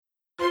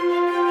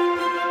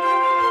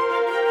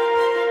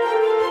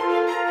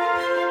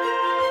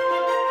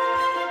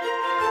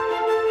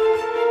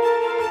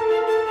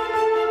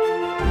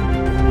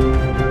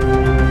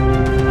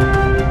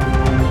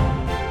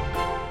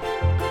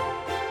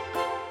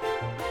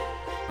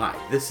Hi,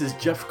 this is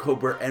Jeff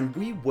Kober, and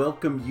we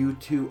welcome you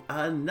to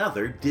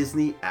another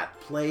Disney at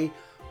Play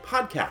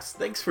podcast.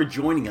 Thanks for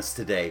joining us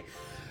today.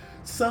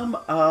 Some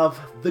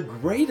of the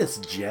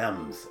greatest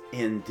gems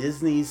in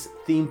Disney's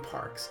theme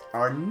parks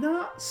are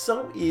not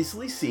so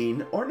easily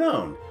seen or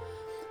known.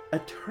 A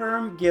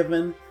term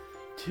given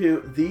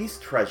to these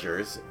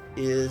treasures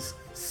is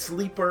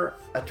sleeper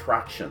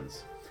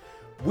attractions.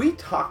 We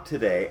talk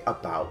today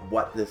about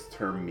what this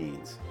term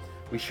means.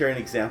 We share an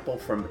example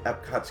from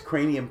Epcot's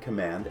Cranium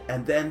Command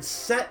and then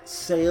set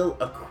sail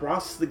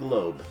across the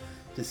globe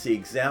to see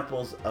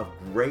examples of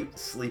great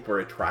sleeper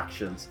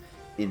attractions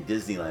in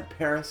Disneyland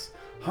Paris,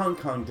 Hong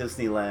Kong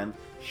Disneyland,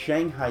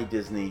 Shanghai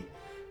Disney,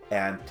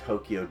 and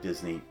Tokyo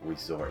Disney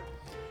Resort.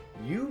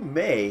 You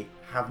may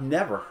have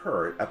never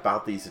heard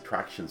about these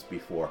attractions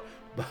before,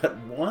 but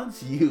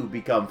once you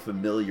become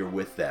familiar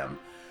with them,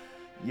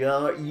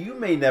 you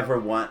may never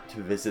want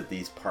to visit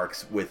these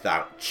parks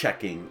without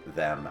checking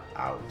them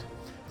out.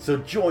 So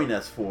join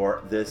us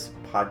for this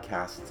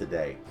podcast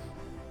today.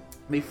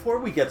 Before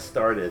we get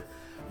started,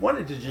 I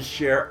wanted to just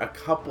share a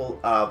couple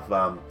of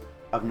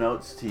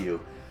notes to you.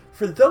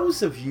 For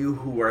those of you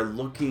who are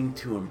looking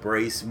to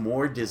embrace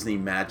more Disney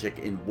magic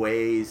in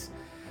ways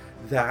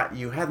that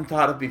you hadn't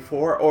thought of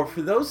before, or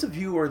for those of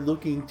you who are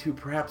looking to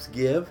perhaps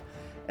give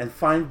and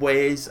find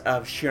ways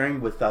of sharing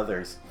with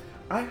others,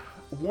 I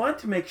want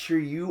to make sure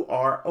you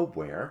are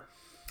aware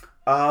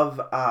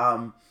of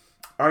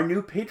our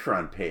new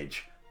Patreon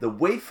page, the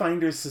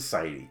Wayfinders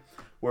Society,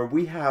 where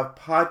we have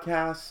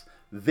podcasts,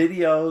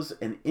 videos,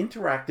 and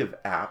interactive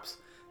apps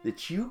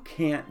that you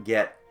can't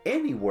get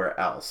anywhere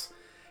else.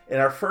 In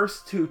our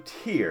first two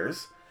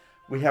tiers,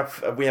 we have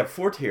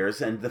 4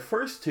 tiers, and the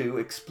first two,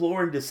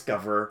 Explore and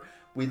Discover,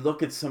 we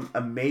look at some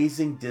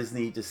amazing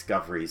Disney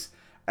discoveries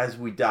as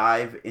we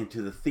dive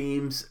into the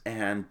themes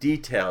and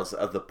details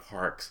of the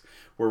parks.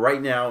 We're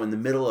right now in the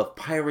middle of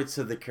Pirates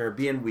of the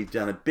Caribbean. We've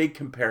done a big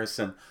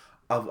comparison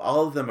of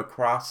all of them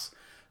across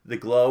the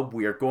globe.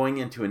 We are going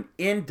into an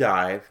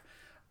in-dive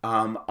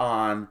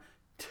on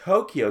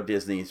Tokyo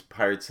Disney's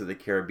Pirates of the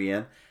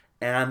Caribbean,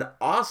 and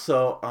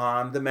also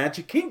on the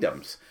Magic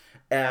Kingdoms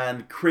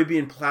and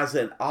Caribbean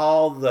Plaza and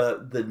all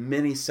the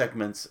mini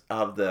segments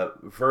of the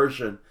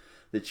version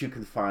that you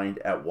can find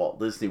at Walt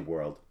Disney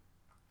World.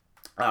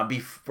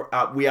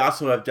 We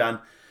also have done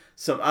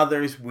some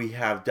others. We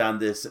have done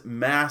this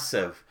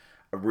massive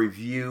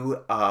review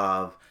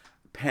of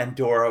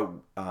Pandora,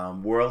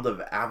 World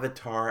of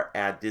Avatar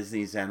at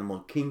Disney's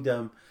Animal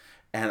Kingdom,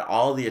 and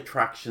all the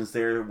attractions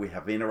there. We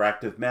have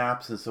interactive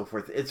maps and so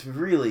forth. It's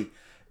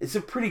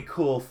a pretty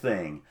cool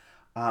thing.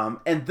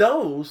 And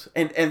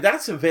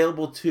that's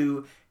available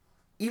to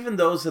even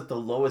those at the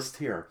lowest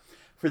tier.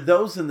 For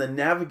those in the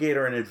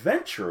Navigator and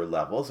Adventurer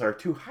levels, our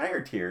 2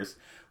 higher tiers,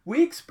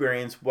 we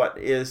experience what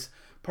is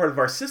part of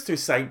our sister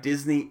site,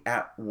 Disney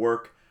at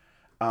Work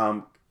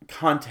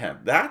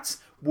content. That's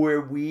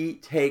where we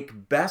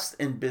take best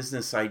in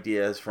business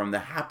ideas from the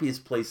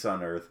happiest place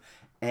on earth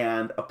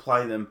and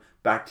apply them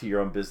back to your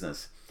own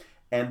business.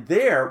 And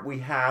there we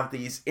have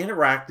these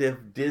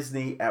interactive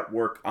Disney at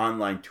Work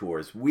online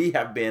tours. We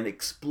have been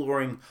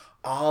exploring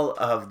all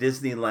of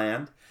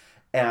Disneyland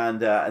and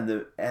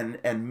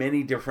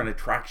many different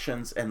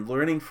attractions and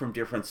learning from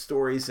different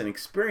stories and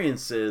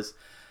experiences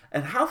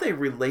and how they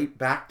relate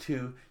back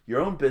to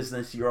your own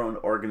business, your own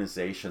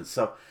organization.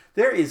 So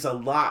there is a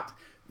lot.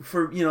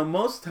 For,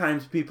 most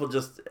times people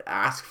just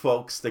ask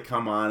folks to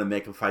come on and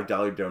make a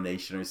 $5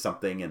 donation or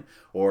something,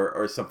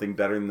 or something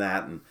better than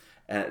that,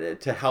 and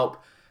to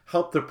help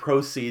the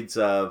proceeds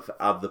of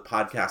the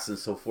podcast and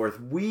so forth.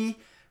 We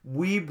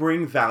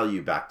bring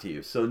value back to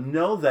you. So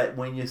know that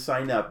when you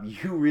sign up,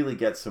 you really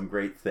get some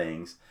great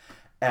things.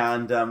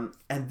 And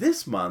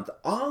this month,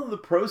 all of the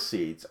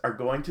proceeds are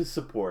going to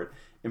support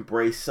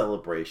Embrace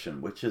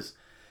Celebration, which is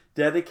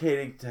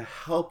dedicated to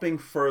helping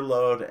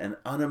furloughed and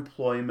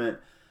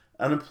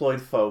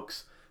unemployed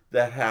folks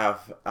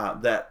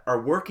that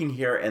are working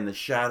here in the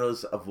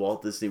shadows of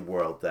Walt Disney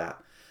World.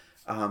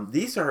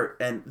 This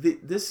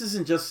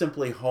isn't just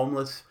simply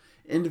homeless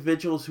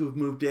individuals who've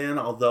moved in,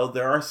 although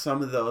there are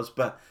some of those,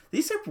 but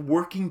these are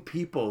working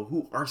people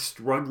who are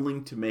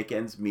struggling to make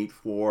ends meet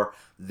for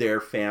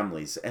their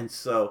families. And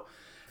so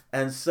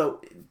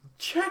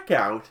check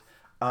out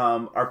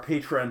our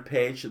Patreon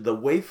page, the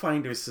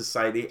Wayfinders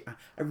Society.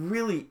 I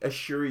really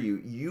assure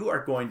you, you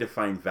are going to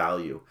find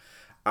value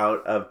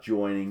out of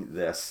joining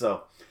this.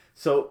 So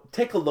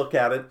take a look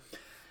at it.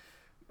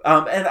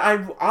 And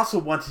I also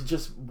want to,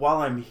 just while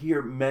I'm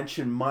here,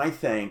 mention my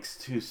thanks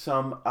to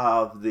some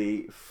of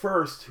the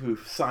first who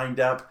signed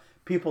up.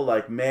 People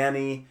like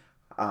Manny,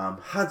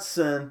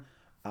 Hudson,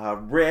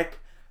 Rick,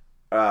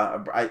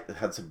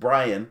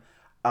 Brian.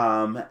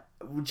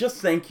 Just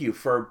thank you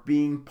for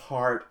being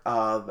part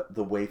of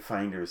the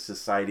Wayfinders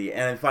Society,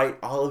 and I invite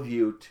all of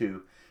you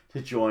to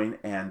join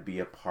and be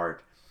a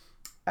part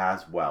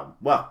as well.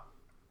 Well,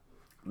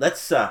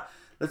 let's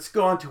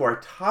go on to our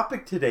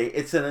topic today.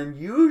 It's an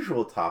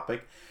unusual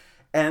topic,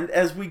 and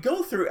as we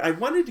go through, I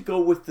wanted to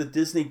go with the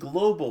Disney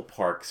Global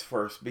Parks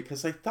first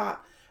because I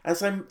thought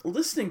as I'm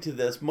listening to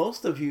this,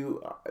 most of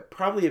you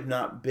probably have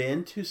not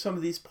been to some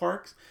of these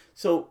parks.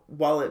 So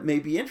while it may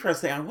be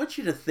interesting, I want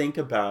you to think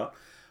about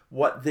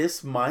what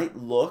this might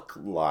look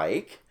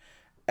like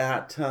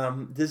at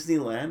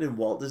Disneyland and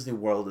Walt Disney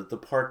World, at the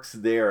parks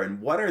there,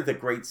 and what are the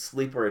great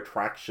sleeper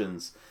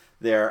attractions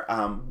there.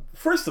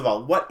 First of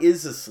all, what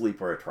is a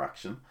sleeper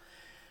attraction?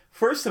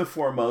 First and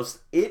foremost,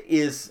 it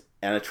is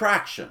an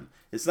attraction.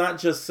 It's not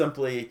just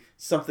simply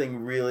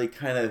something really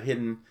kind of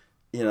hidden.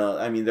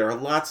 I mean, there are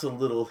lots of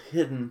little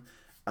hidden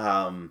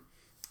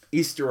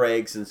Easter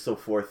eggs and so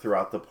forth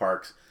throughout the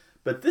parks.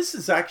 But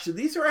these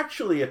are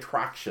actually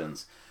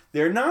attractions.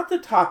 They're not the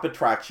top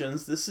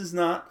attractions. This is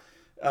not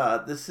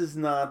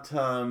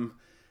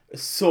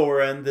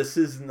Soarin'. This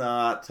is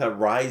not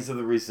Rise of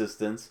the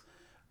Resistance.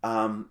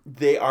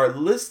 They are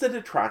listed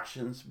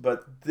attractions,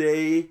 but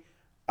they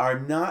are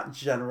not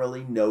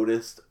generally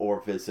noticed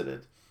or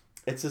visited.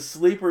 It's a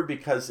sleeper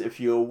because if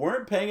you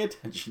weren't paying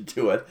attention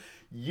to it,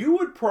 you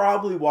would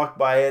probably walk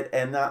by it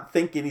and not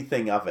think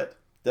anything of it.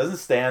 It doesn't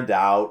stand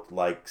out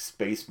like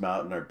Space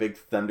Mountain or Big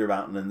Thunder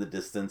Mountain in the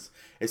distance.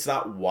 It's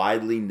not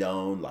widely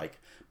known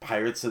like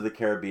Pirates of the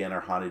Caribbean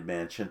or Haunted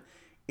Mansion.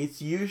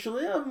 It's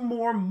usually a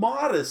more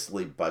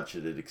modestly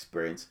budgeted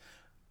experience,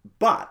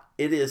 but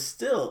it is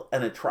still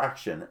an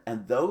attraction,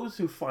 and those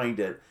who find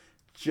it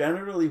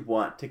generally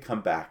want to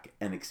come back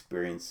and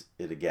experience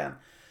it again.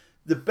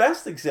 The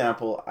best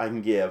example I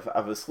can give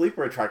of a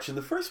sleeper attraction,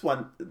 the first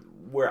one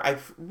where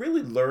I've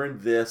really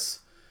learned this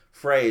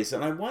phrase,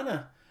 and I want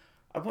to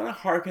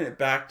harken it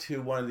back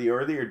to one of the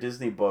earlier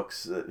Disney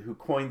books who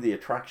coined the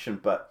attraction,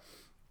 but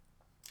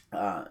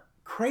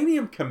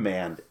Cranium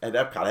Command at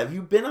Epcot. Have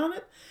you been on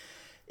it?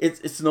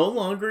 It's no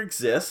longer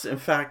exists. In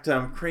fact,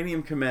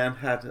 Cranium Command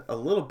had a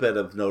little bit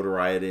of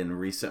notoriety in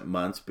recent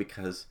months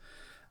because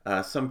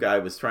some guy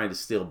was trying to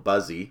steal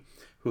Buzzy,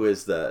 who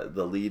is the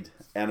lead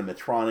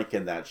animatronic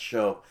in that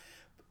show.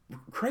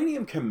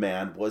 Cranium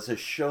Command was a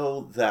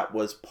show that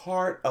was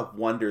part of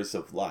Wonders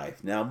of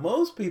Life. Now,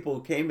 most people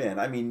who came in,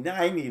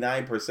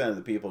 99% of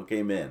the people who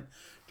came in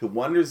to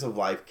Wonders of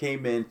Life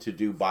came in to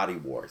do Body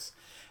Wars.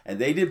 And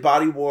they did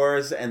Body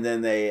Wars, and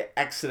then they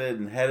exited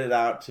and headed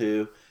out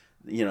to,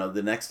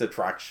 the next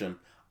attraction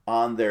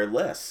on their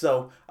list.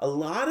 So a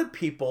lot of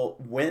people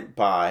went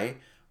by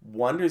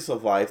Wonders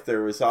of Life.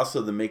 There was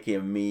also the Mickey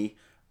and Me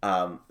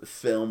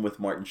film with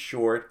Martin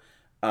Short,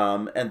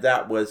 and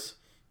that was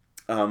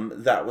a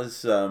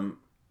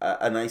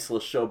nice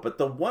little show. But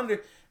the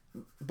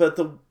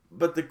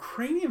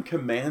Cranium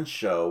Command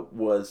show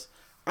was,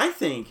 I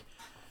think,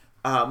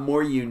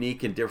 more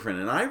unique and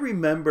different. And I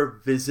remember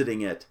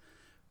visiting it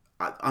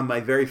on my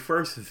very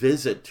first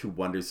visit to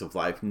Wonders of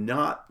Life,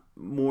 not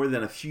more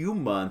than a few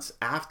months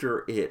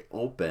after it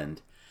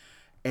opened,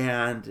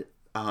 and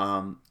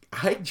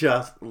I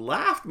just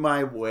laughed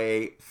my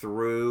way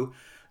through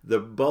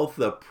both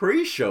the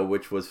pre-show,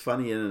 which was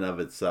funny in and of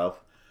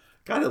itself,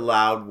 kind of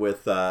loud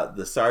with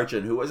the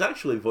sergeant, who was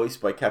actually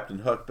voiced by Captain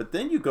Hook. But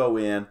then you go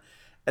in,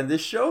 and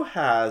this show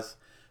has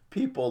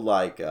people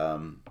like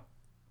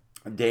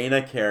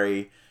Dana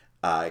Carey,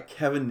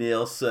 Kevin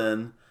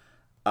Nielsen,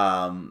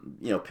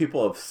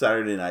 people of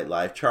Saturday Night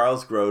Live.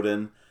 Charles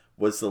Grodin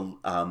was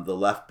the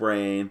left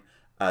brain.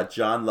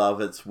 John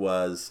Lovitz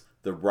was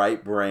the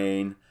right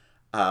brain.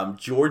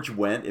 George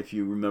Wendt, if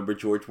you remember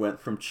George Wendt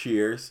from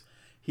Cheers,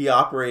 he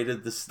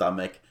operated the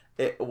stomach.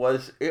 It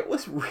was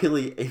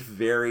really a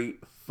very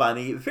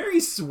funny, very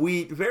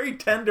sweet, very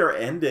tender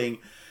ending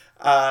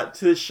to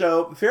the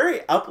show.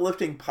 Very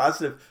uplifting,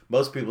 positive.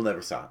 Most people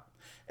never saw it.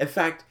 In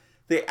fact,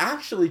 they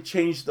actually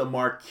changed the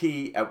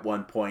marquee at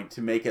one point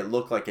to make it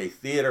look like a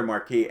theater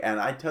marquee, and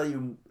I tell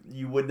you,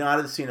 you would not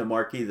have seen a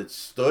marquee that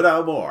stood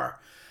out more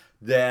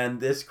than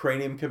this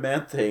Cranium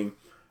Command thing,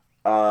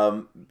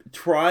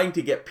 trying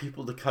to get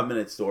people to come in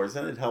its doors,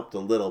 and it helped a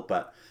little,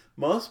 but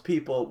most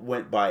people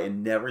went by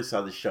and never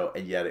saw the show,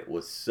 and yet it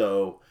was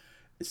so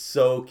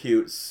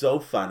cute, so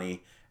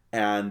funny,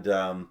 and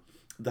the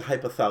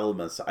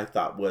hypothalamus, I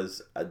thought,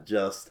 was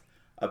just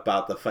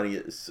about the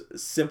funniest,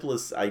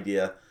 simplest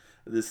idea.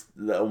 This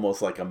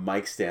almost like a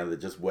mic stand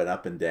that just went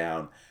up and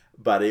down,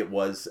 but it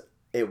was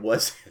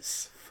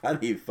this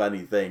funny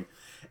thing.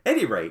 At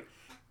any rate,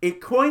 it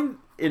coined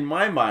in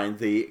my mind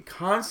the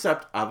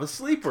concept of a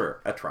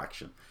sleeper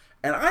attraction,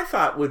 and I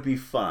thought would be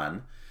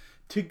fun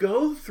to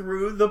go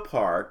through the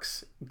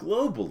parks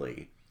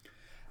globally,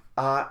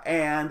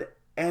 and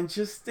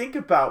just think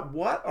about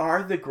what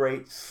are the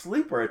great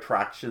sleeper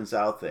attractions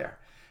out there.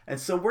 And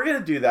so we're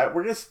going to do that.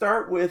 We're going to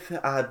start with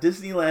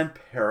Disneyland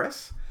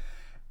Paris.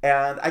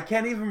 And I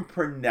can't even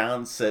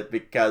pronounce it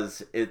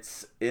because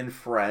it's in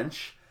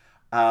French,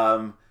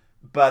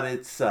 but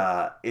it's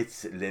Le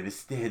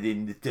Mystère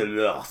de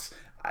Toulouse.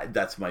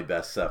 That's my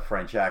best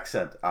French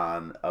accent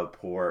on a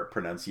poor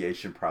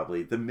pronunciation,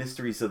 probably. The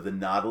Mysteries of the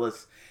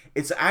Nautilus.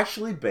 It's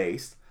actually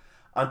based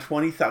on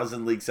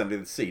 20,000 Leagues Under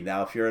the Sea.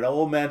 Now, if you're an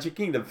old Magic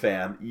Kingdom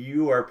fan,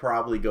 you are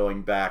probably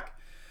going back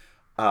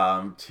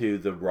to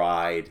the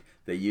ride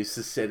that used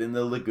to sit in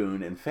the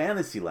lagoon in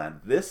Fantasyland.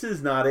 This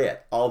is not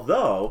it,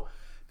 although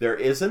there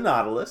is a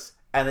Nautilus,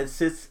 and it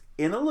sits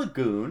in a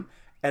lagoon.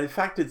 And in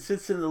fact, it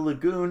sits in the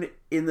lagoon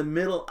in the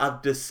middle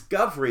of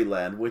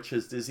Discoveryland, which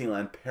is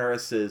Disneyland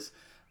Paris's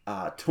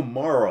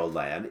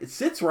Tomorrowland. It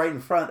sits right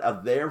in front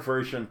of their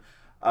version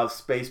of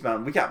Space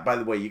Mountain. By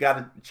the way, you got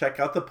to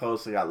check out the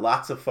post. We got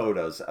lots of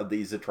photos of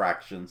these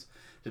attractions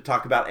to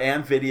talk about,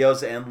 and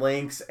videos and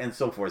links and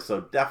so forth.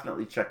 So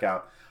definitely check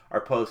out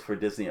our post for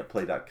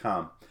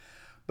DisneyAtPlay.com.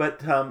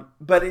 But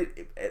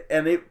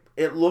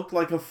it looked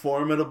like a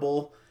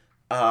formidable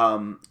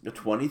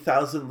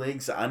 20,000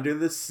 Leagues Under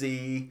the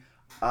Sea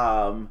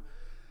a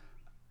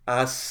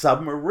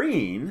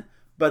submarine,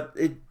 but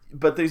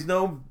there's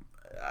no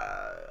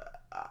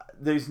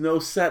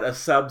set of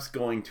subs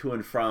going to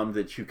and from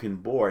that you can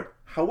board.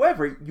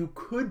 However, you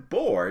could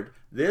board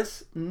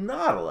this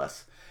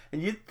Nautilus,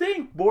 and you'd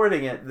think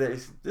boarding it,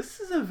 this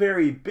isn't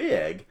very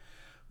big,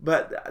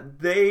 but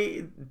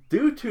they,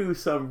 due to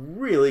some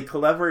really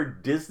clever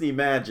Disney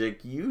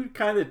magic, you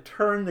kind of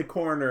turn the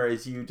corner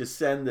as you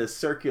descend this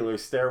circular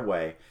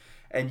stairway,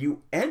 and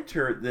you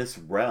enter this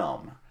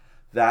realm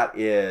that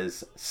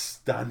is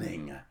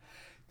stunning.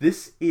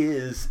 This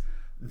is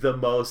the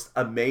most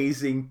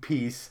amazing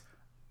piece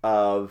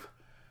of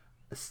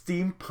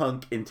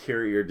steampunk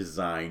interior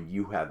design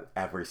you have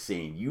ever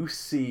seen. You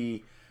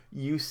see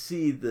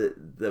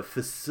the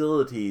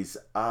facilities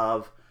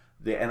of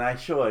and I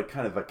show a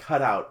kind of a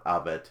cutout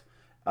of it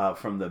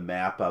from the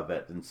map of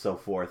it and so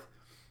forth.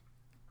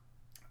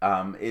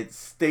 It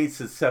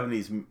states it's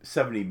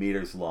 70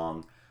 meters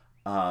long.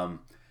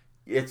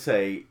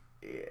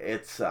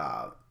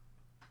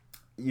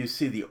 You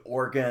see the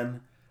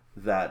organ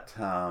that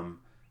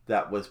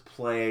was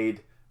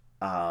played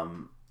by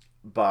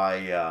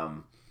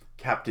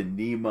Captain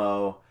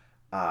Nemo.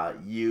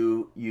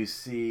 You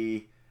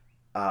see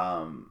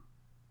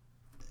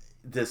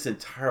this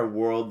entire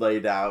world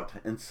laid out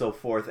and so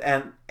forth,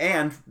 and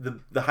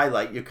the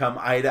highlight, you come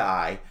eye to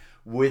eye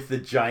with the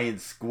giant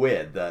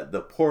squid.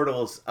 The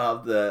portals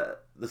of the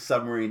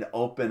submarine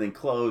open and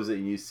close,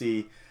 and you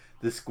see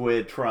the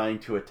squid trying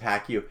to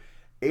attack you.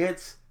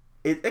 It's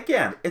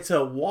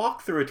a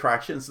walk-through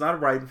attraction. It's not a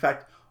ride. In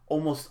fact,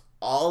 almost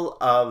all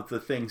of the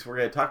things we're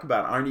going to talk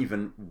about aren't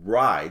even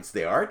rides.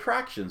 They are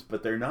attractions,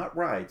 but they're not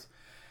rides.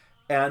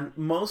 And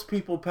most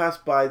people pass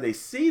by, they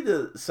see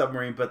the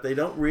submarine, but they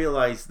don't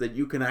realize that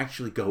you can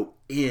actually go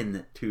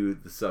into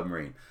the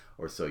submarine,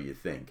 or so you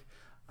think.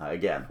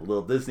 Again, a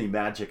little Disney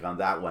magic on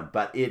that one,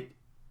 but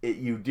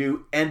you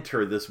do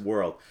enter this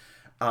world.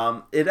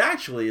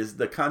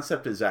 The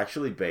concept is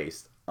actually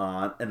based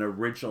on an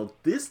original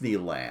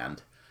Disneyland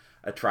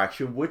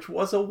attraction, which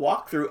was a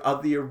walkthrough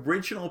of the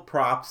original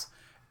props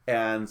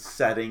and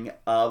setting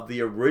of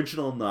the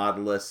original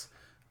Nautilus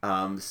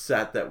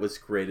set that was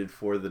created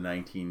for the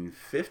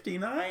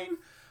 1959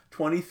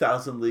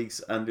 20,000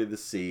 Leagues Under the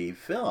Sea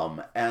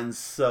film. And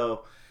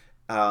so,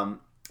 and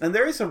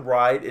there is a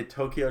ride at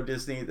Tokyo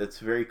Disney that's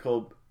very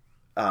cool,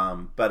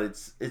 but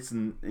it's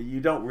you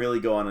don't really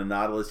go on a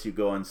Nautilus, you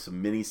go on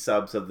some mini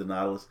subs of the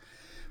Nautilus.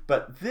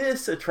 But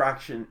this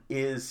attraction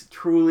is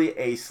truly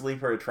a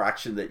sleeper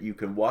attraction that you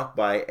can walk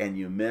by and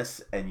you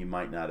miss, and you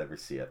might not ever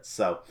see it.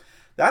 So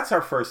that's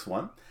our first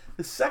one.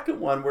 The second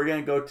one, we're going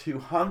to go to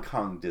Hong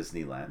Kong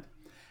Disneyland.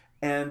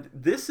 And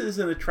this is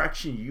an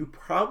attraction you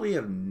probably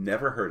have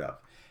never heard of.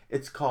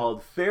 It's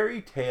called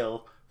Fairy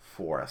Tale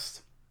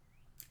Forest.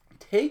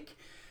 Take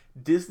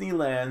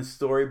Disneyland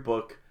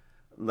Storybook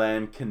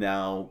Land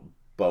Canal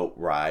boat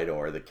ride,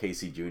 or the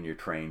Casey Jr.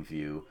 train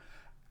view,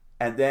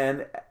 and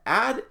then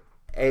add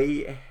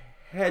a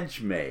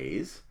hedge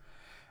maze,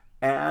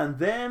 and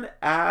then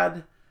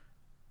add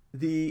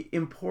the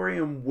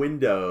Emporium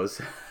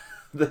windows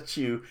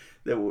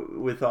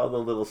with all the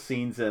little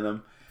scenes in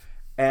them,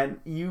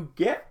 and you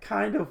get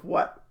kind of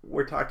what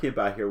we're talking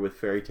about here with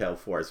Fairy Tale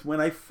Forest.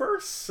 When I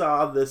first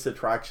saw this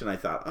attraction, I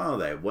thought, oh,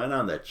 they went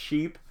on the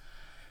cheap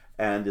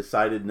and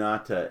decided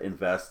not to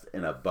invest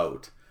in a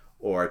boat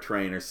or a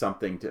train or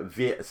something,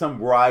 some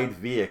ride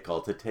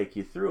vehicle to take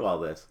you through all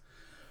this.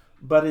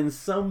 But in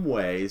some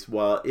ways,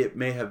 while it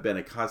may have been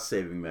a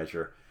cost-saving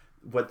measure,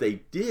 what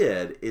they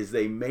did is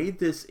they made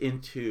this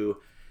into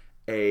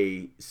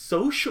a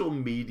social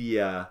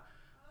media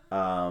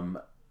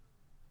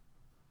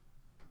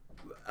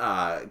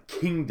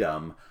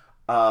kingdom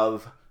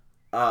of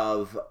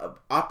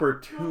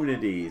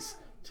opportunities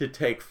to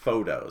take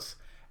photos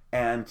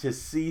and to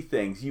see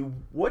things.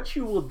 What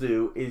you will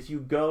do is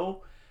you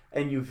go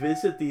and you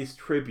visit these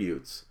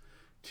tributes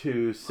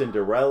to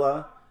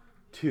Cinderella,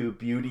 to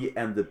Beauty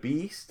and the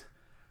Beast,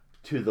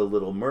 to The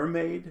Little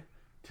Mermaid,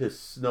 to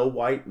Snow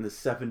White and the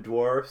Seven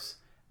Dwarfs,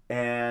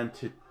 and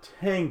to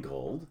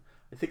Tangled.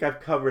 I think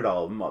I've covered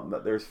all of them.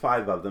 There's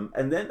 5 of them.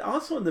 And then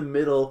also in the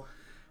middle,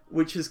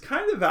 which is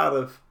kind of out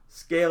of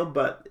scale,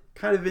 but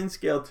kind of in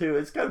scale too,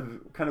 it's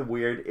kind of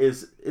weird,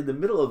 is in the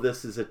middle of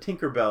this is a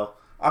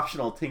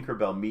optional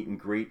Tinkerbell meet and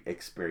greet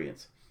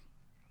experience.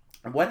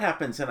 And what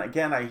happens, and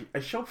again, I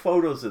show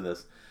photos of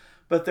this,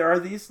 but there are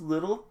these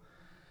little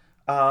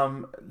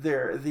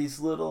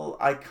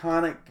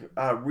iconic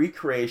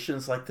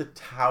recreations, like the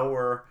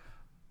tower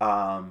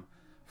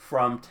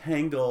from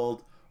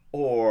Tangled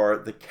or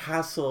the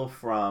castle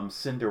from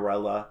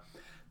Cinderella,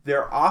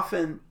 they're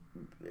often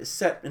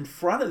set in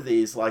front of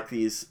these, like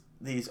these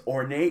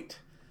ornate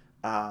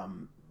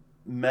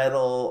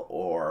metal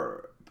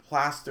or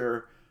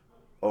plaster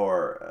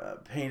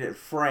or painted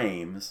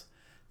frames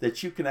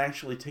that you can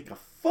actually take a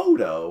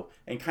photo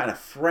and kind of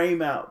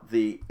frame out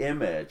the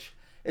image.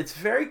 It's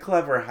very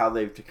clever how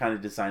they've kind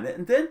of designed it.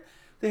 And then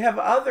they have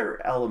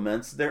other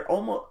elements. They're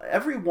almost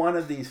every one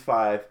of these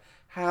 5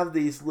 have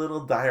these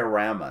little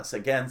dioramas,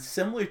 again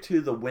similar to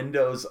the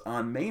windows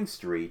on Main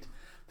Street,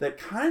 that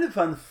kind of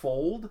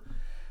unfold.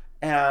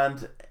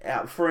 And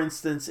for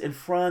instance, in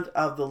front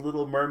of the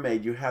Little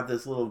Mermaid, you have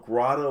this little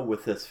grotto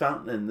with this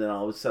fountain, and then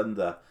all of a sudden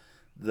the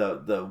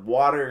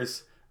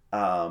waters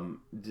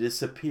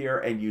disappear,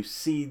 and you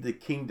see the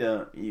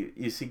kingdom.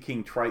 You see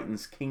King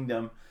Triton's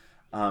kingdom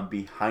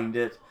behind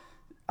it,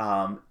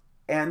 and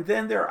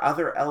then there are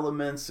other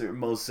elements, or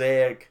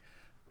mosaics,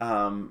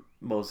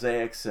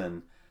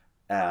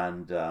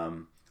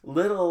 and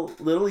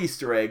little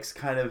Easter eggs,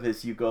 kind of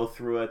as you go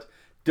through it.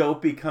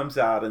 Dopey comes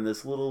out in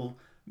this little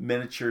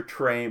miniature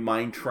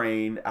mine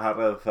train out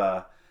of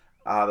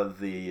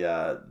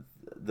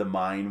the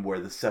mine where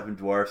the 7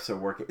 dwarfs are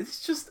working.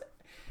 It's just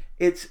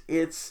it's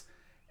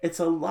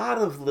a lot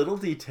of little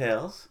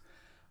details.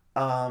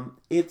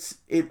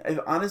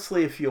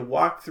 Honestly, if you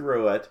walk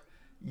through it,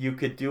 you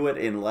could do it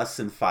in less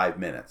than 5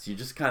 minutes. You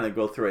just kind of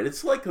go through it.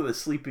 It's like the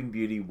Sleeping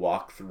Beauty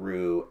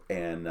walkthrough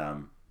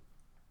and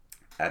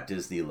at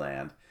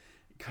Disneyland,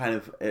 kind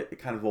of a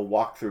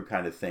walkthrough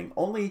kind of thing.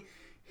 Only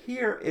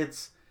here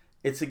it's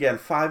again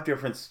 5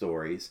 different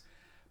stories,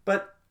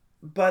 but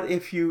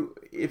if you're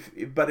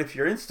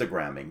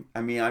Instagramming,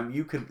 I mean,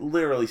 you could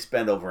literally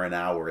spend over an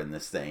hour in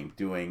this thing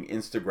doing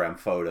Instagram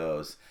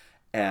photos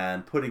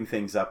and putting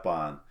things up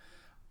on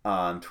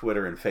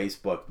Twitter and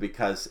Facebook,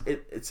 because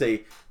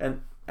the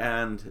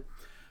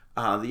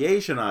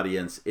Asian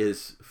audience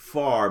is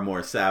far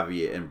more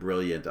savvy and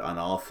brilliant on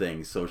all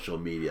things social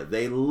media.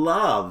 They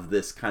love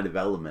this kind of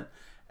element,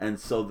 and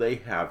so they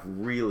have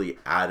really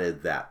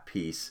added that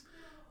piece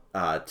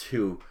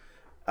to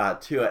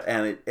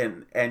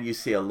it, and you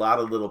see a lot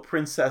of little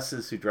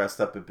princesses who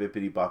dressed up at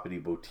Bibbidi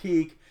Bobbidi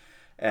Boutique,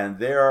 and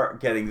they're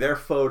getting their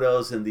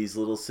photos in these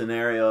little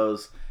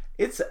scenarios.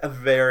 It's a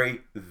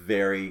very,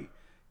 very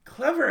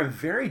clever and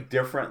very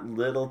different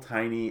little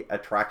tiny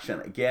attraction.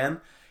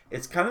 Again,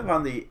 it's kind of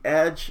on the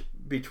edge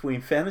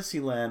between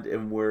Fantasyland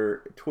and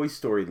where Toy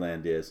Story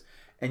Land is,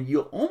 and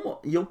you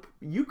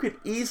could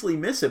easily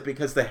miss it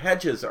because the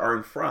hedges are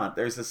in front.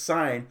 There's a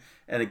sign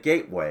and a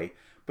gateway,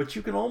 but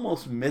you can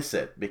almost miss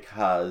it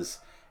because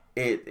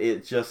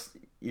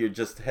you're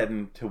just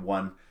heading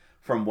to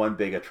from one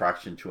big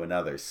attraction to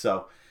another.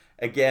 So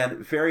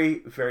again, very,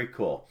 very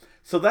cool.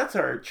 So that's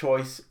our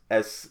choice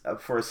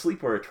for a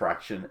sleeper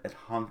attraction at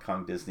Hong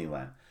Kong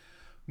Disneyland.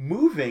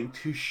 Moving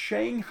to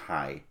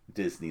Shanghai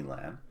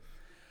Disneyland,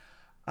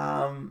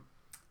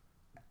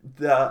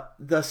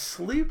 the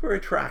sleeper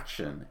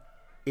attraction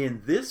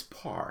in this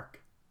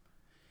park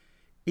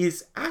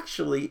is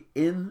actually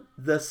in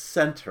the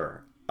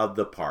center of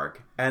the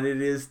park, and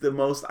it is the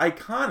most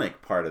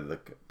iconic part of the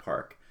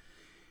park.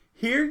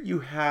 Here you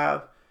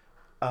have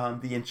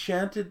the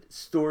Enchanted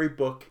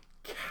Storybook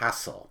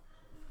Castle,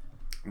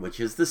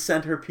 which is the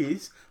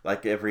centerpiece.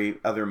 Like every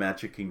other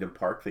Magic Kingdom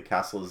park, the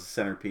castle is the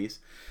centerpiece.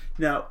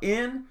 Now,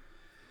 in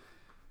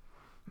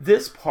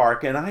this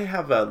park, and I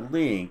have a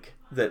link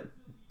that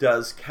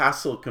does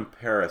castle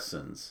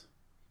comparisons,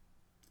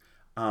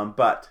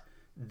 but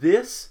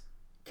this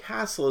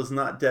castle is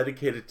not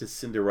dedicated to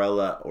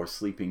Cinderella or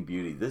Sleeping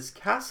Beauty. This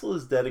castle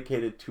is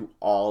dedicated to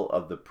all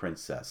of the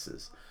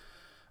princesses.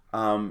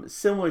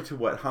 Similar to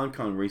what Hong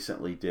Kong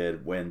recently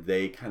did when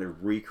they kind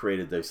of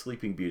recreated their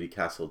Sleeping Beauty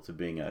castle to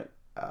being a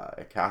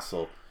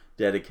castle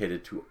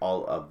dedicated to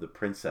all of the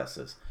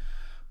princesses.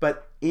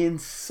 But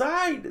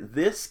inside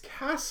this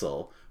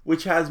castle,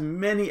 which has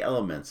many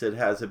elements, it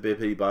has a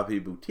Bibbidi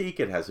Bobbidi Boutique,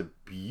 it has a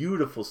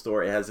beautiful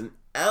store, it has an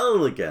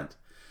elegant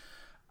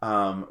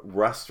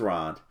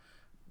restaurant,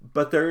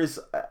 but there's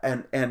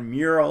and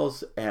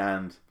murals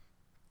and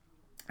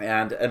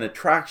an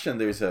attraction.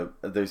 There's a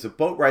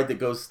boat ride that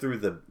goes through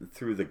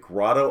the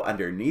grotto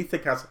underneath the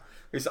castle.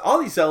 There's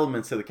all these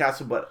elements of the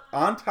castle, but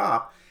on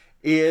top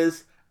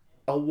is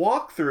a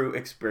walkthrough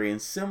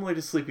experience similar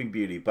to Sleeping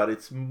Beauty, but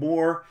it's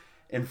more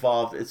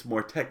involved. It's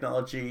more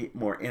technology,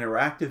 more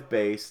interactive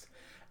based,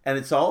 and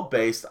it's all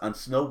based on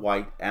Snow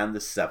White and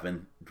the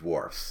 7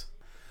 Dwarfs.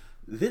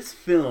 This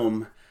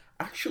film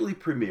actually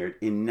premiered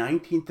in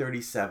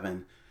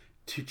 1937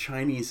 to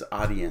Chinese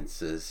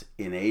audiences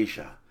in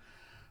Asia.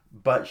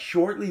 But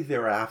shortly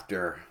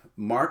thereafter,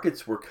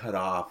 markets were cut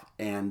off,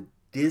 and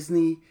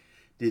Disney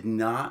did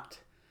not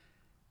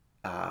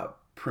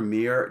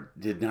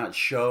did not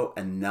show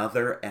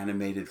another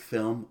animated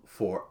film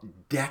for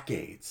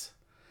decades.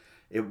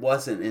 It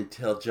wasn't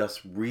until just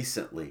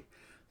recently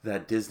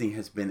that Disney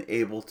has been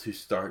able to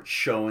start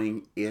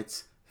showing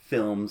its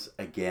films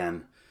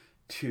again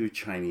to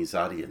Chinese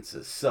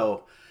audiences.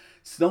 So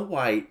Snow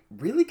White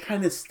really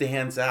kind of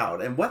stands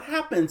out. And what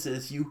happens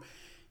is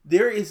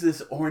there is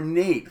this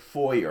ornate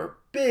foyer,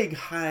 big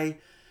high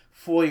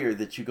foyer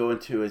that you go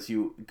into as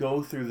you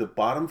go through the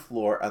bottom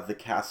floor of the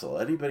castle.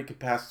 Anybody could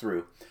pass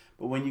through.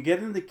 But when you get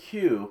in the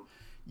queue,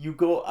 you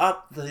go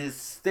up this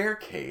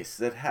staircase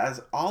that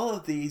has all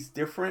of these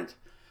different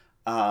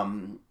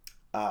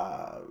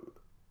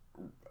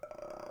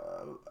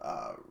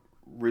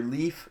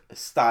relief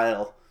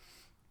style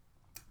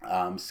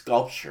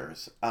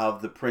sculptures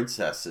of the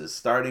princesses,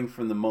 starting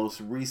from the most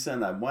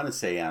recent, I want to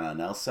say Anna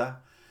and Elsa,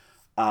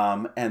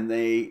 and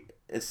they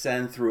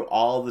ascend through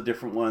all the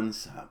different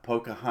ones,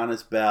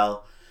 Pocahontas,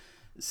 Belle,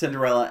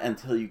 Cinderella,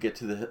 until you get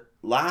to the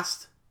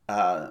last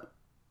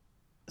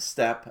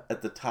step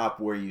at the top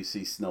where you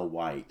see Snow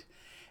White.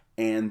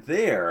 And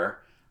there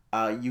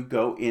you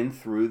go in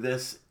through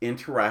this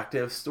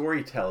interactive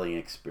storytelling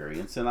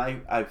experience. And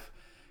I've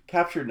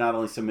captured not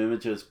only some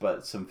images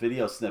but some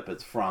video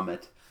snippets from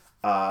it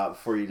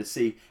for you to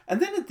see.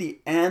 And then at the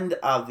end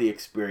of the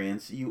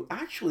experience, you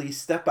actually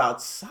step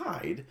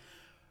outside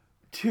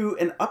to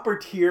an upper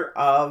tier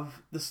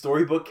of the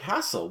Storybook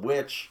Castle,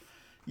 which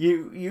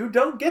you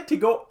don't get to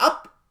go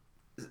up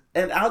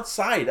and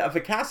outside of a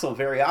castle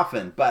very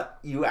often, but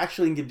you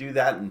actually can do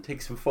that and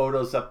take some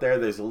photos up there.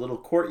 There's a little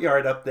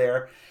courtyard up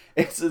there.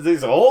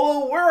 There's a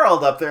whole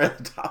world up there at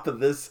the top of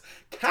this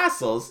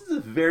castle. This is a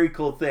very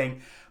cool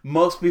thing.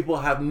 Most people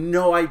have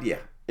no idea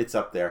it's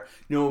up there.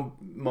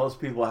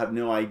 Most people have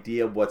no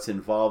idea what's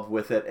involved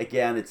with it.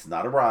 Again, it's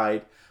not a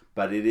ride,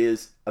 but it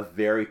is a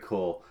very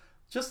cool,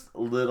 just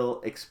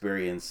little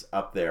experience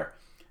up there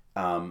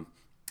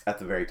at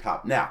the very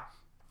top. Now,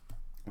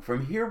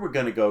 from here we're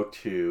going to go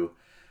to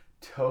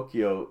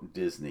Tokyo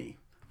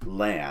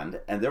Disneyland,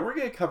 and then we're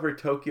going to cover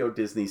Tokyo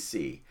Disney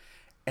Sea.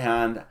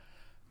 And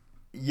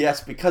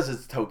yes, because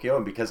it's Tokyo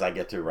and because I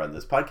get to run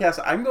this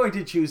podcast, I'm going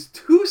to choose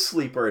 2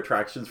 sleeper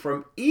attractions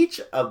from each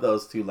of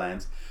those 2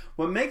 lands.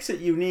 What makes it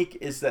unique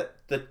is that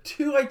the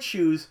 2 I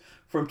choose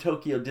from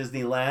Tokyo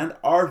Disneyland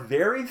are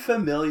very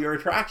familiar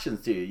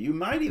attractions to you. You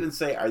might even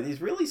say, are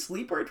these really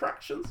sleeper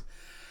attractions?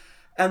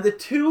 And the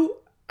 2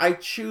 I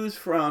choose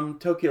from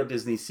Tokyo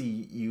Disney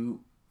Sea, you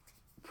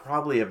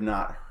probably have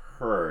not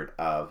heard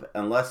of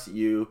unless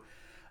you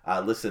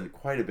listen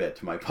quite a bit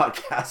to my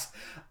podcast.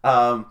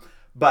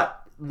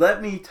 But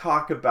let me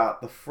talk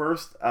about the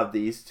first of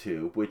these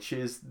 2, which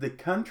is the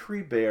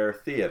Country Bear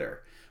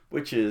Theater,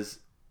 which is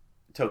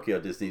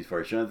Tokyo Disney's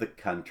version of the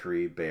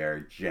Country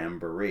Bear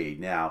Jamboree.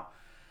 Now,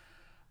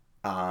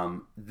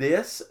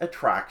 this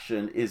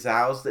attraction is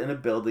housed in a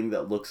building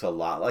that looks a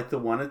lot like the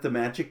one at the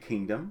Magic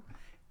Kingdom.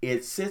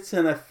 It sits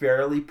in a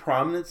fairly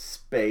prominent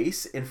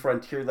space in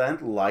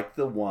Frontierland, like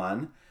the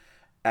one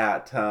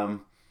at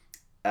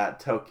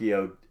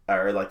Tokyo,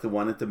 or like the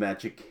one at the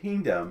Magic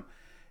Kingdom.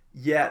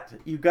 Yet,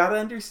 you got to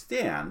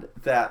understand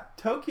that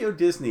Tokyo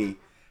Disney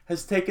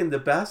has taken the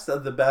best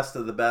of the best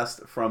of the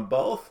best from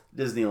both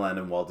Disneyland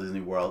and Walt Disney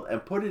World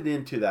and put it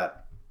into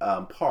that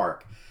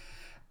park.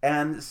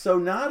 And so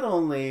not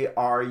only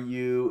are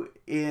you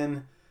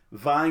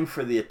vying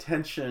for the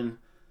attention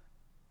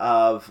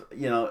of,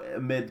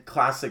 amid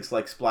classics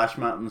like Splash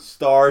Mountain,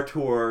 Star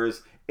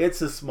Tours,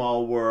 It's a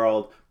Small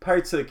World,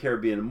 Pirates of the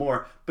Caribbean, and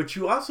more, but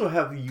you also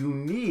have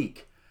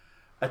unique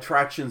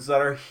attractions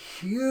that are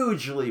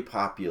hugely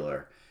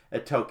popular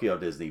at Tokyo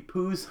Disney.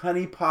 Pooh's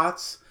Honey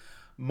Pots,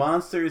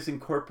 Monsters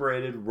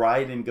Incorporated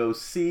Ride and Go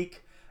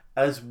Seek,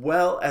 as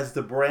well as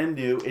the brand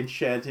new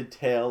Enchanted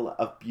Tale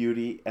of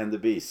Beauty and the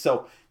Beast.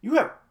 So you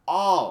have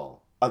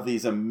all of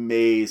these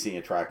amazing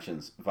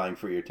attractions vying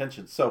for your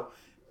attention. So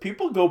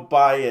people go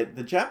buy it.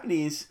 The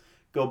Japanese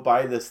go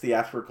buy this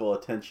theatrical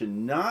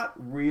attention, not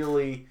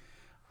really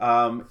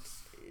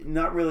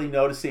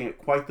noticing it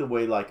quite the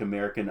way like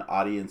American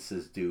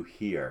audiences do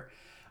here.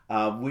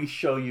 We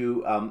show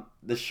you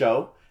the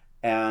show,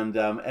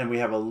 and we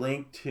have a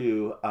link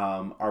to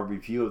our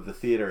review of the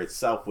theater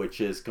itself,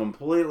 which is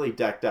completely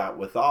decked out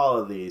with all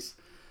of these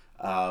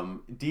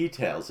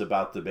details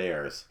about the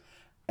bears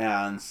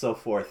and so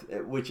forth,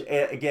 which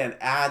again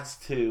adds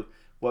to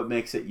what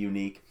makes it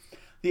unique.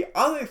 The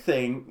other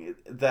thing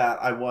that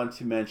I want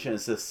to mention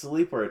is the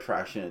sleeper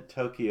attraction at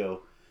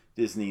Tokyo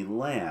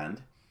Disneyland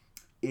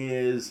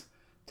is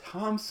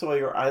Tom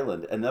Sawyer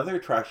Island, another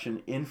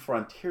attraction in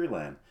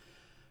Frontierland.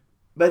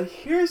 But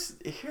here's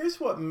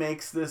what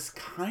makes this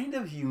kind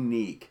of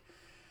unique.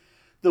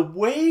 The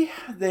way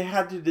they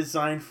had to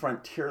design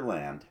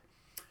Frontierland,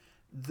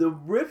 the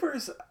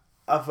rivers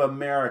of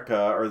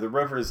America, or the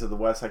rivers of the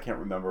West, I can't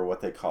remember what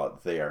they call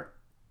it there.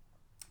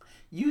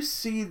 You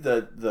see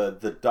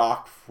the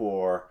dock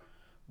for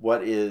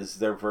what is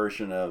their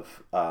version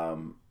of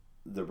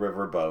the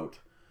riverboat,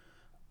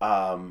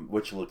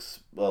 which looks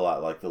a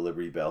lot like the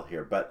Liberty Bell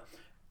here, but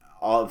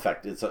in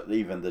fact, it's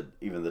even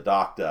the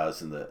dock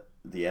does, and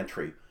the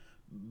entry.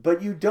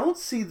 But you don't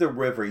see the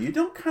river. You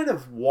don't kind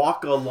of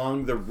walk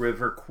along the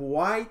river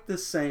quite the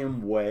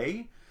same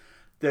way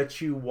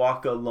that you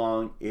walk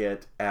along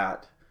it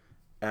at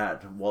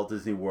Walt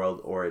Disney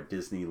World or at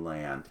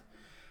Disneyland.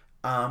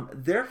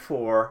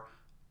 Therefore,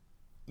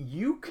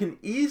 you can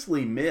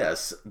easily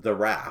miss the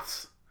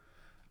rafts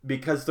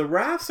because the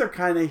rafts are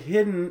kind of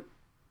hidden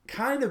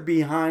kind of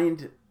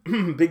behind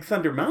Big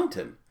Thunder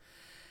Mountain.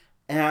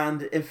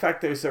 And in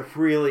fact, there's a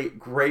really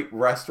great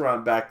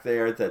restaurant back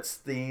there that's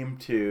themed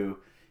to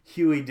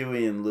Huey,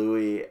 Dewey, and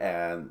Louie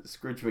and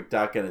Scrooge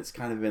McDuck, and it's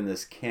kind of in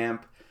this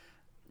camp,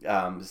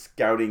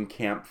 scouting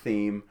camp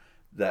theme.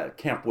 The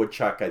Camp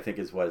Woodchuck, I think,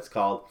 is what it's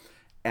called,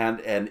 and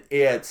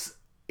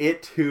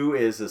it too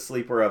is a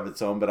sleeper of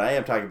its own. But I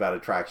am talking about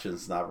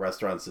attractions, not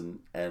restaurants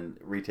and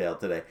retail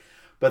today.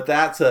 But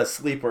that's a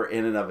sleeper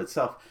in and of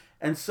itself.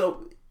 And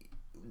so,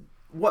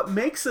 what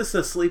makes this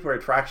a sleeper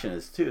attraction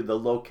is too the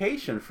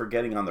location for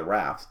getting on the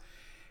rafts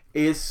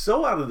is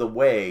so out of the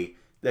way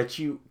that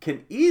you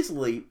can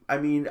easily, I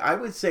mean, I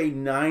would say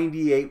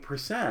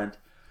 98%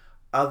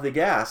 of the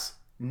guests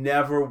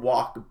never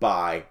walk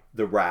by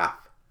the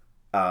rafts,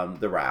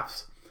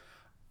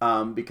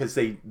 because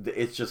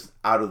it's just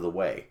out of the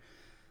way.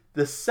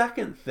 The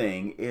second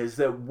thing is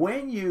that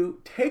when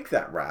you take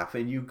that raft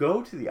and you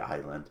go to the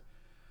island,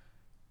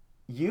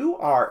 you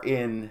are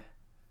in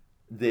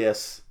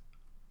this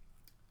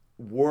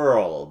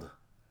world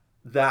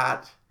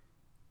that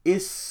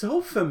is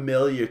so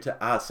familiar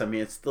to us. I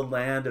mean, it's the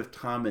land of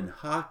Tom and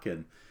Huck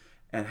and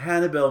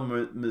Hannibal,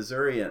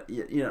 Missouri, and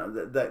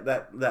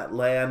that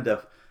land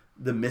of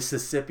the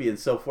Mississippi and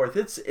so forth.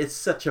 It's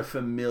such a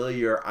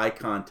familiar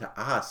icon to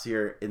us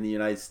here in the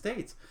United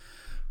States.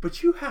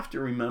 But you have to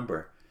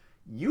remember,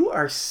 you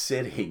are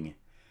sitting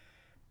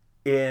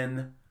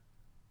in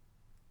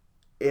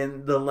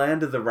the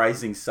land of the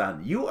rising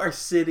sun. You are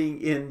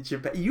sitting in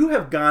Japan. You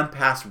have gone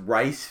past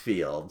rice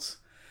fields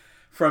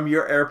from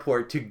your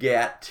airport to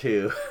get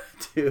to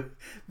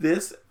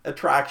this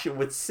attraction,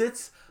 which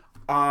sits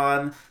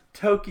on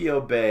Tokyo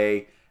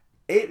Bay.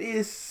 It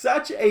is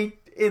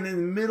in the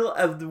middle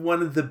of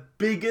one of the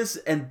biggest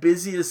and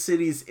busiest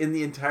cities in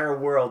the entire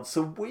world.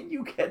 So when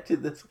you get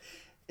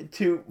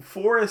to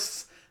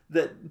forests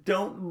that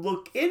don't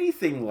look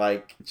anything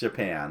like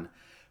Japan,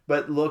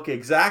 but look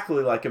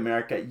exactly like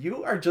America,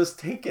 you are just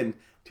taken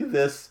to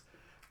this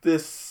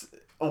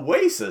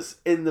oasis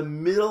in the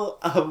middle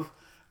of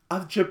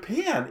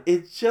Japan.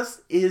 It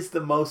just is the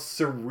most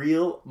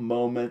surreal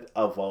moment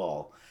of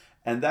all.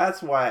 And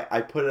that's why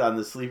I put it on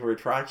the sleeper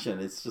attraction.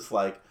 It's just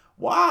like,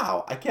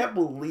 wow, I can't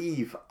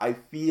believe I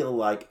feel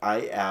like I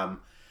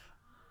am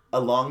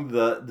along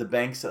the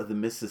banks of the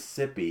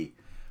Mississippi,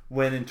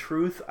 when in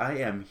truth I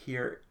am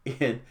here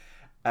in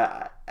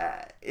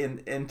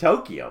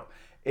Tokyo.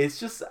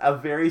 It's just a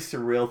very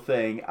surreal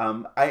thing.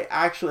 I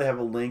actually have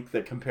a link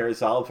that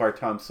compares all of our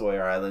Tom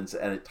Sawyer Islands,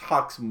 and it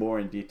talks more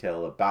in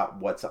detail about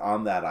what's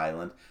on that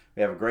island.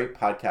 We have a great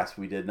podcast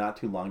we did not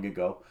too long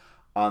ago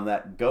on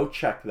that. Go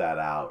check that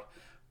out.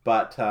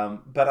 But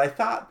I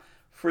thought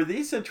for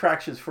these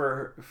attractions,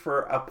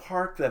 for a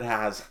park that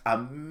has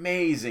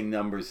amazing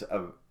numbers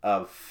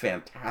of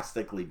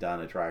fantastically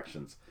done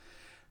attractions,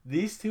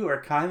 these two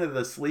are kind of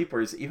the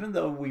sleepers, even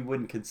though we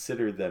wouldn't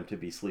consider them to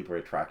be sleeper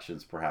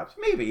attractions, perhaps.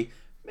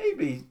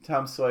 Maybe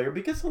Tom Sawyer,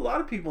 because a lot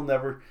of people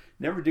never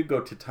do go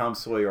to Tom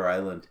Sawyer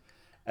Island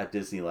at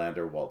Disneyland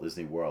or Walt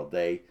Disney World.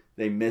 They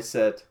miss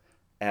it,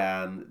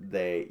 and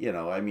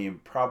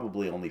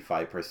probably only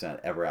 5%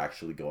 ever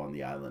actually go on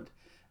the island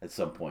at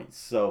some point.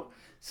 So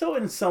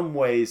in some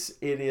ways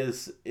it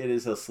is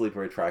a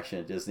sleeper attraction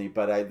at Disney,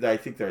 but I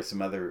think there are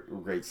some other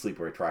great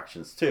sleeper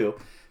attractions too.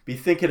 Be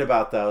thinking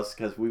about those,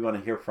 because we want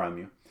to hear from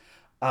you.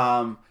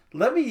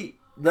 Let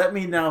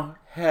me now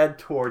head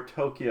toward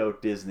Tokyo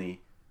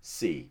Disney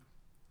Sea.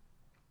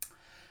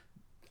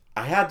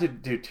 I had to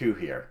do two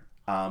here.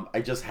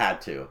 I just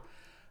had to.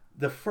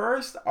 The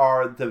first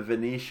are the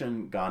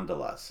Venetian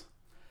gondolas.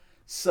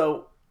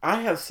 So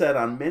I have said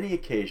on many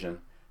occasions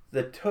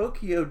that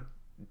Tokyo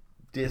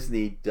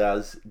Disney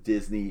does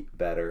Disney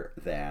better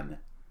than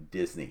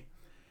Disney.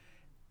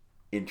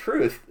 In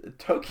truth,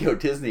 Tokyo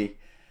Disney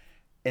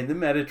in the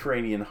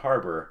Mediterranean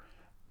harbor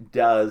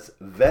does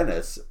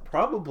Venice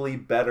probably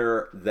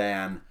better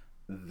than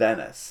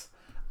Venice.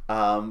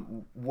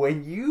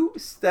 When you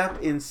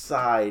step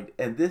inside,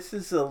 and this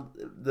is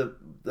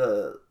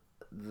the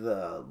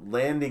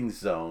landing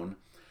zone,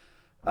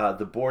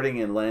 the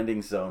boarding and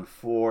landing zone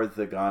for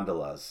the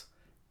gondolas,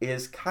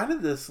 is kind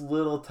of this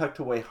little tucked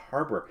away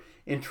harbor.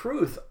 In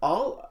truth,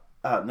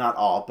 not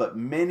all, but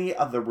many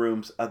of the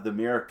rooms of the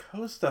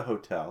Miracosta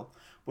Hotel,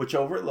 which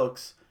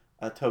overlooks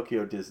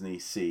Tokyo Disney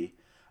Sea,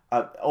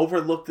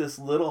 overlook this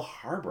little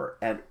harbor,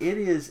 and it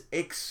is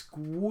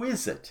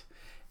exquisite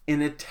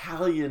in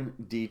Italian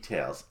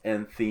details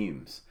and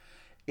themes.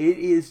 It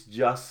is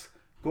just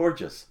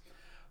gorgeous.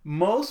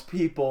 Most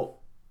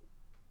people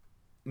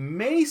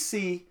may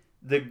see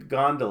the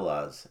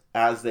gondolas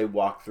as they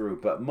walk through,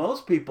 but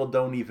most people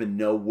don't even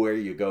know where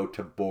you go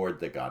to board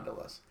the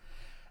gondolas.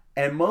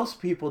 And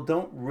most people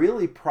don't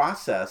really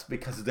process,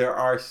 because there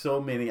are so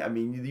many. I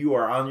mean, you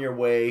are on your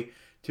way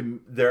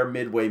to their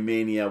Midway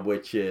Mania,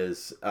 which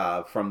is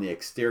from the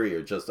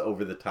exterior, just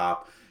over the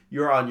top.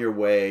 You're on your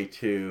way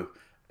to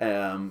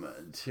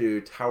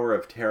Tower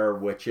of Terror,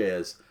 which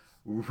is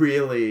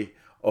really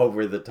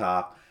over the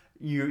top.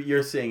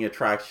 You're seeing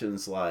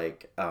attractions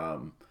like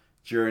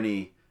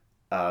Journey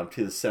to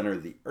the Center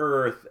of the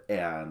Earth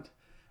and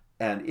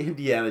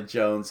Indiana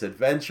Jones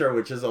Adventure,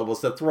 which is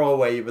almost a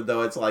throwaway, even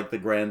though it's like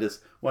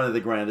one of the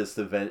grandest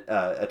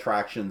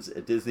attractions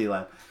at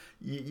Disneyland.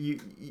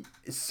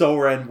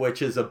 Soarin',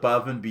 which is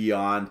above and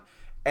beyond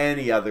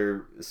any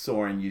other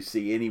Soarin' you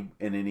see in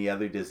any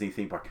other Disney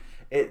theme park.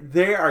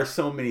 There are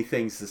so many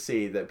things to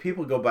see that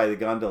people go by the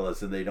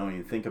gondolas and they don't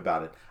even think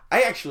about it.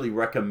 I actually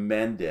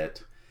recommend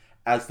it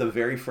as the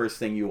very first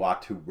thing you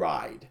ought to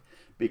ride,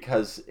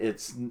 because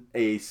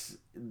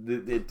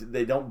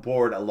they don't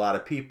board a lot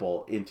of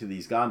people into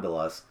these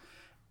gondolas,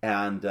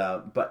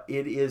 but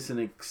it is an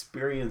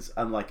experience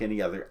unlike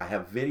any other. I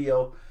have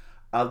video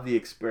of the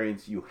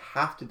experience. You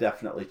have to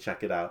definitely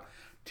check it out.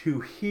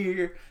 To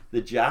hear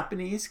the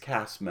Japanese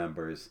cast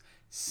members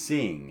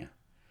sing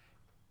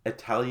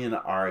Italian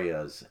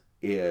arias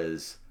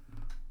is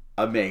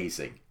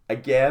amazing.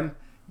 Again,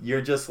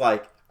 you're just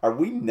like, are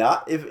we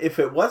not? If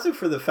it wasn't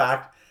for the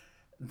fact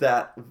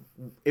that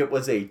it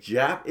was if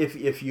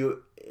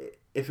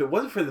it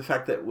wasn't for the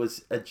fact that it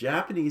was a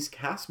Japanese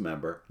cast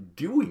member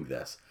doing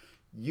this,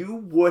 you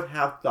would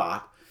have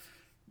thought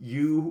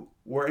you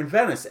were in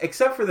Venice,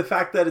 except for the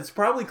fact that it's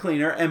probably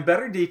cleaner and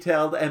better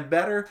detailed and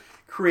better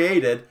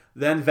created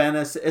than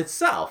Venice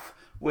itself,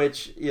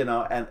 which,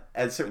 and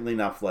certainly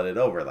not flooded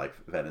over like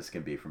Venice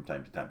can be from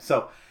time to time.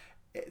 So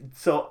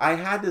I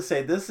had to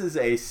say, this is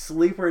a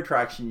sleeper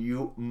attraction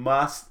you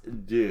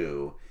must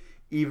do,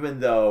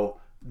 even though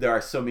there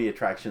are so many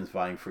attractions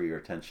vying for your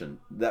attention.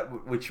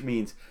 Which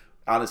means,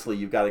 honestly,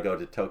 you've got to go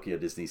to Tokyo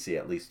Disney Sea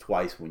at least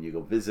twice when you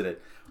go visit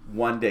it.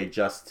 One day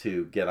just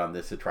to get on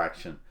this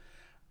attraction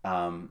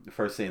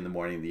first thing in the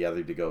morning. The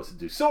other to go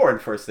do Soarin'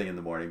 first thing in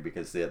the morning,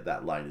 because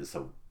that line is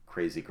so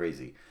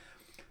crazy.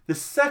 The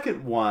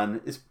second one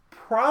is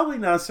probably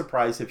not a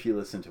surprise if you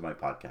listen to my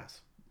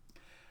podcast.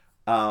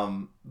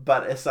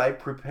 But as I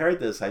prepared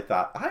this, I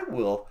thought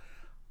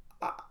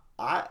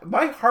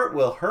my heart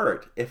will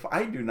hurt if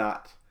I do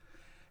not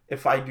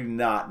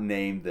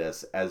name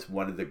this as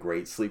one of the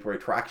great sleeper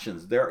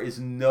attractions. There is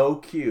no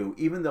queue,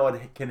 even though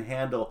it can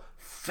handle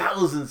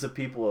thousands of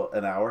people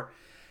an hour.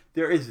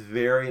 There is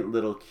very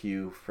little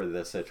queue for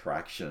this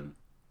attraction.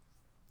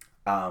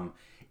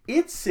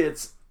 It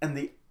sits in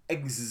the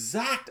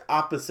exact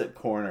opposite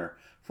corner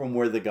from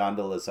where the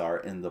gondolas are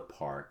in the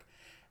park.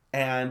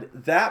 And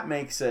that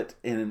makes it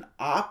in an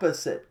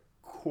opposite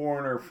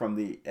corner from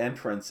the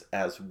entrance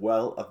as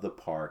well of the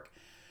park.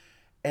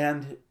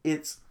 And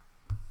it's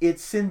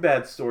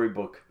Sinbad's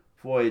storybook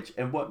voyage.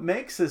 And what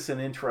makes this an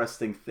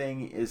interesting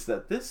thing is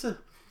that this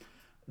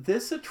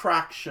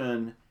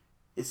attraction,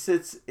 it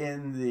sits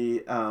in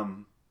the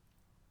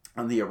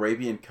on the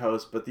Arabian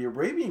coast, but the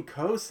Arabian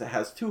coast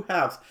has two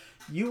halves.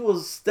 You will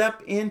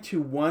step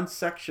into one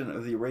section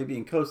of the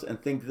Arabian coast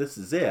and think this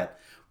is it,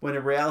 when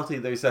in reality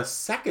there's a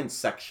second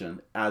section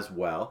as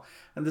well.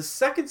 And the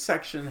second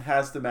section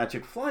has the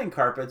magic flying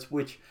carpets,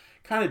 which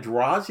kind of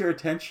draws your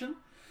attention.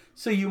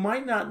 So you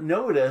might not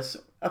notice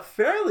a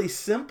fairly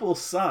simple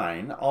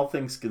sign, all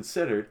things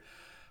considered,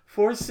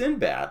 for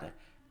Sinbad.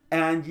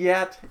 And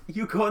yet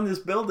you go in this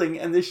building,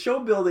 and this show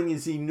building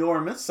is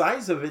enormous.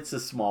 Size of it's a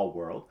small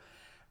world.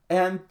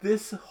 And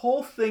this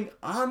whole thing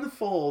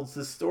unfolds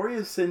the story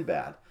of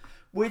Sinbad,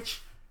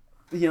 which,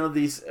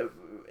 these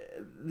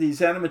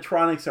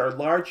animatronics are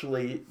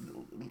largely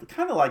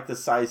kind of like the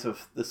size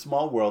of the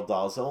Small World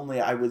dolls, only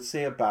I would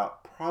say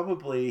about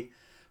probably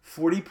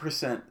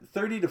 40%,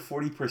 30 to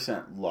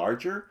 40%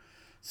 larger.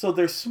 So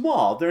they're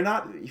small. They're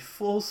not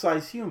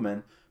full-size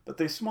human, but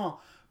they're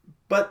small.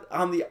 But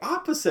on the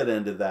opposite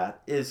end of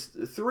that is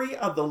three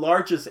of the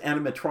largest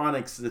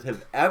animatronics that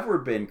have ever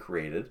been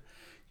created.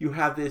 You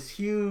have this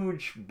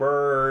huge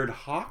bird,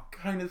 hawk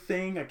kind of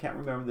thing. I can't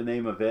remember the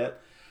name of it.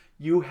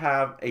 You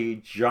have a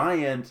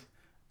giant,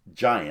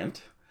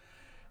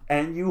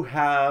 and you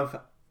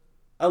have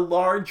a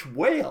large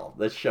whale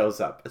that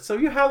shows up. So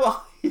you have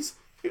all these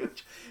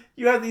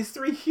these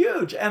three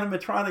huge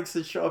animatronics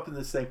that show up in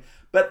this thing.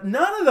 But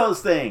none of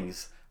those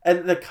things,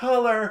 and the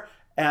color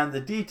and the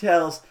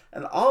details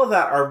and all of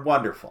that, are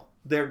wonderful.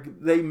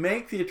 They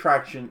make the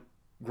attraction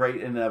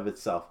great in and of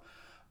itself.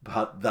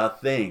 But the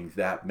thing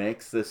that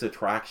makes this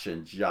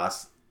attraction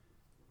just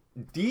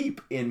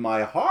deep in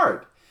my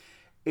heart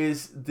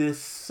is this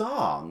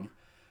song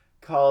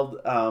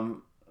called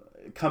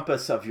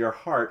Compass of Your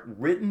Heart,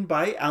 written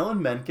by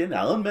Alan Menken.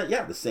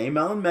 The same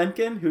Alan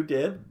Menken who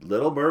did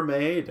Little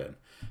Mermaid and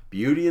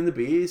Beauty and the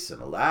Beast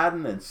and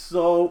Aladdin and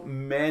so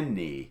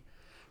many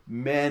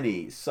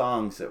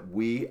songs that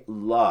we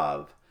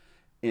love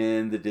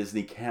in the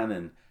Disney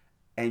canon.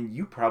 And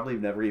you probably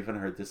have never even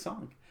heard this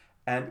song.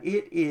 And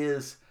it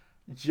is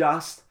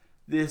just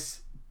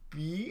this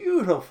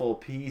beautiful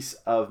piece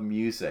of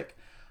music.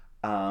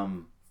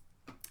 I'm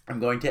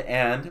going to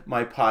end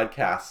my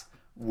podcast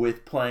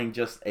with playing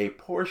just a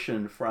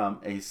portion from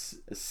a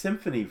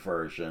symphony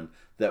version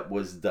that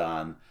was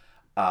done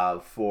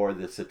for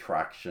this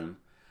attraction.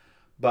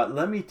 But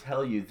let me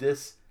tell you,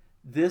 this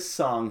this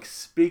song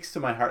speaks to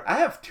my heart. I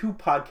have 2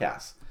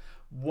 podcasts.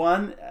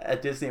 One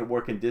at Disney at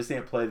Work and Disney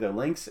at Play. Their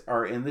links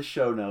are in the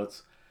show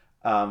notes,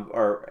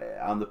 or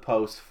on the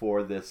post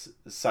for this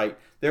site.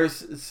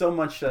 There's so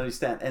much to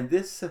understand, and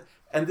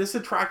this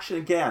attraction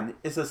again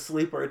is a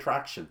sleeper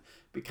attraction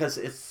because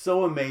it's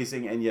so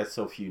amazing, and yet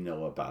so few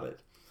know about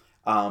it.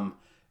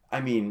 I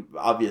mean,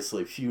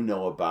 obviously, few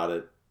know about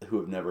it who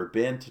have never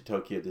been to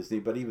Tokyo Disney,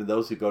 but even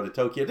those who go to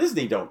Tokyo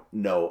Disney don't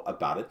know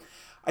about it.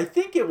 I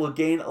think it will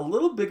gain a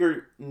little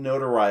bigger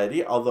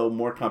notoriety, although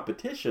more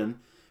competition,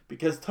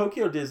 because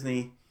Tokyo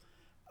Disney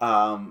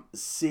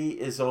Sea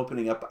is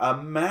opening up a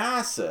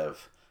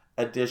massive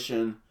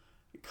edition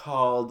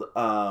called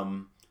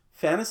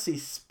Fantasy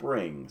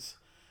Springs.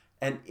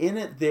 And in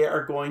it, they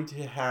are going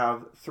to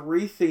have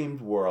 3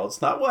 themed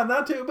worlds. Not 1,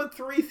 not 2, but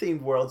 3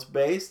 themed worlds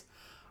based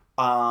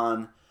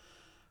on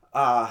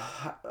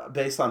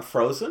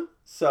Frozen.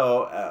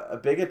 So a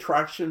big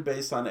attraction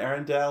based on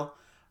Arendelle.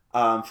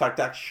 In fact,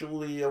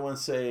 actually, I want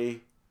to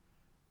say,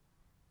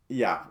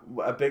 yeah,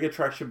 a big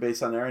attraction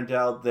based on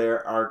Arendelle.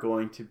 There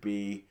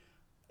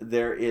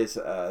is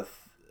a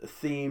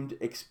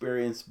themed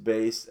experience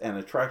based and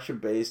attraction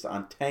based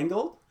on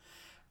Tangled.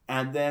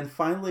 And then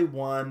finally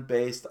one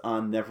based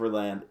on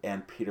Neverland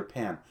and Peter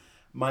Pan.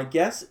 My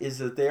guess is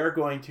that they are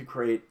going to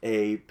create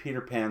a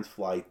Peter Pan's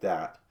Flight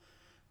that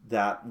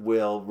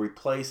will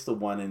replace the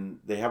one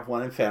they have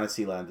one in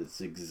Fantasyland that's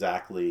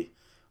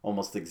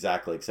almost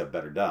exactly, except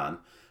better done,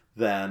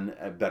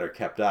 better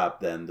kept up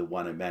than the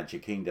one in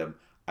Magic Kingdom.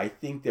 I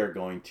think they're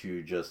going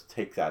to just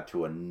take that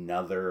to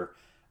another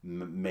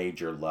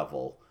major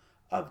level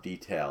of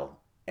detail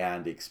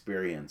and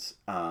experience,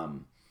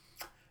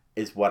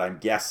 is what I'm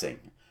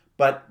guessing.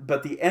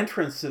 But the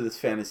entrance to this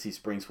Fantasy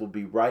Springs will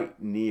be right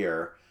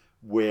near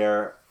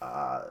where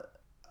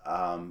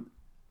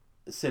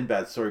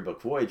Sinbad's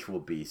Storybook Voyage will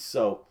be.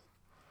 So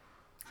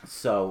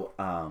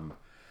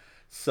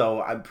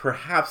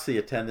perhaps the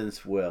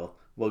attendance will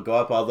go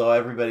up, although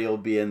everybody will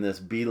be in this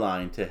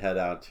beeline to head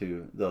out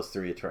to those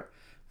three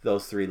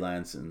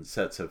lands and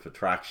sets of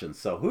attractions.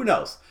 So who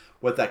knows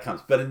what that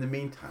comes. But in the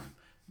meantime,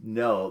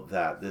 know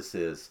that this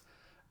is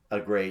a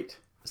great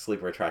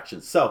sleeper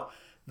attraction. So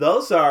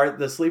those are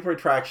the sleeper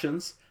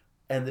attractions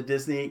and the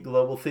Disney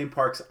Global Theme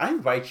Parks. I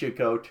invite you to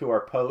go to our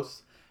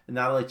post and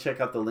not only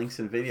check out the links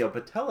in video,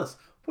 but tell us,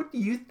 what do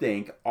you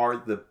think are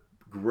the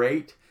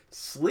great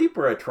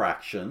sleeper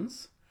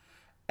attractions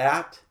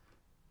at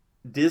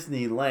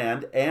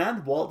Disneyland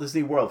and Walt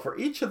Disney World for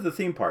each of the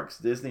theme parks?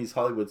 Disney's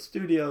Hollywood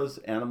Studios,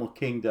 Animal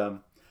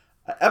Kingdom,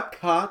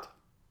 Epcot.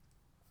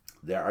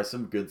 There are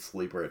some good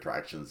sleeper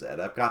attractions at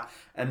Epcot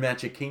and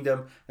Magic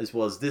Kingdom, as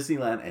well as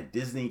Disneyland and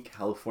Disney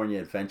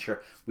California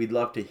Adventure. We'd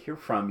love to hear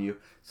from you.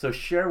 So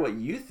share what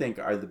you think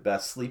are the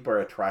best sleeper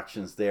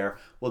attractions there.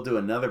 We'll do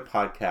another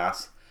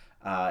podcast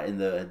in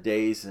the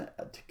days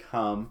to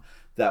come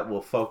that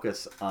will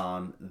focus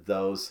on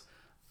those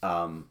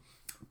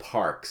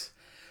parks.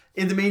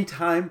 In the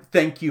meantime,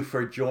 thank you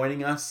for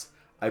joining us.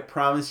 I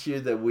promised you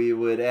that we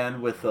would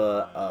end with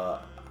a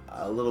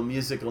little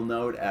musical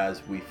note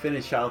as we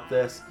finish out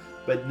this.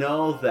 But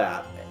know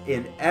that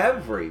in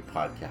every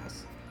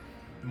podcast,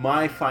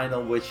 my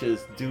final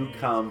wishes do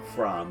come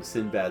from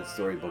Sinbad's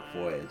Storybook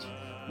Voyage.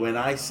 When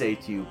I say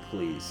to you,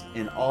 please,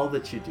 in all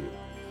that you do,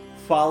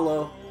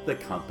 follow the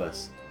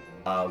compass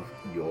of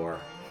your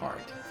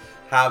heart.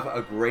 Have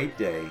a great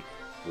day.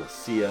 We'll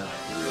see you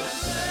real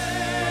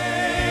soon.